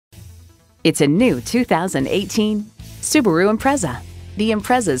It's a new 2018 Subaru Impreza. The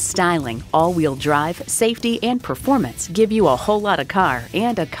Impreza's styling, all-wheel drive, safety, and performance give you a whole lot of car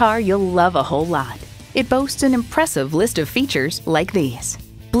and a car you'll love a whole lot. It boasts an impressive list of features like these: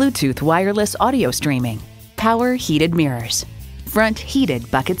 Bluetooth wireless audio streaming, power heated mirrors, front heated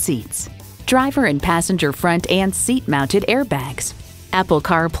bucket seats, driver and passenger front and seat-mounted airbags, Apple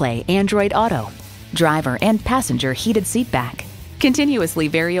CarPlay Android Auto, driver and passenger heated seat back, continuously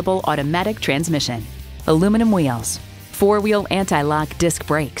variable automatic transmission, aluminum wheels, four-wheel anti-lock disc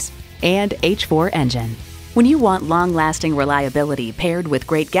brakes, and H4 engine. When you want long-lasting reliability paired with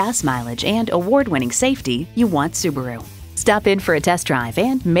great gas mileage and award-winning safety, you want Subaru. Stop in for a test drive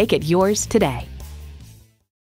and make it yours today.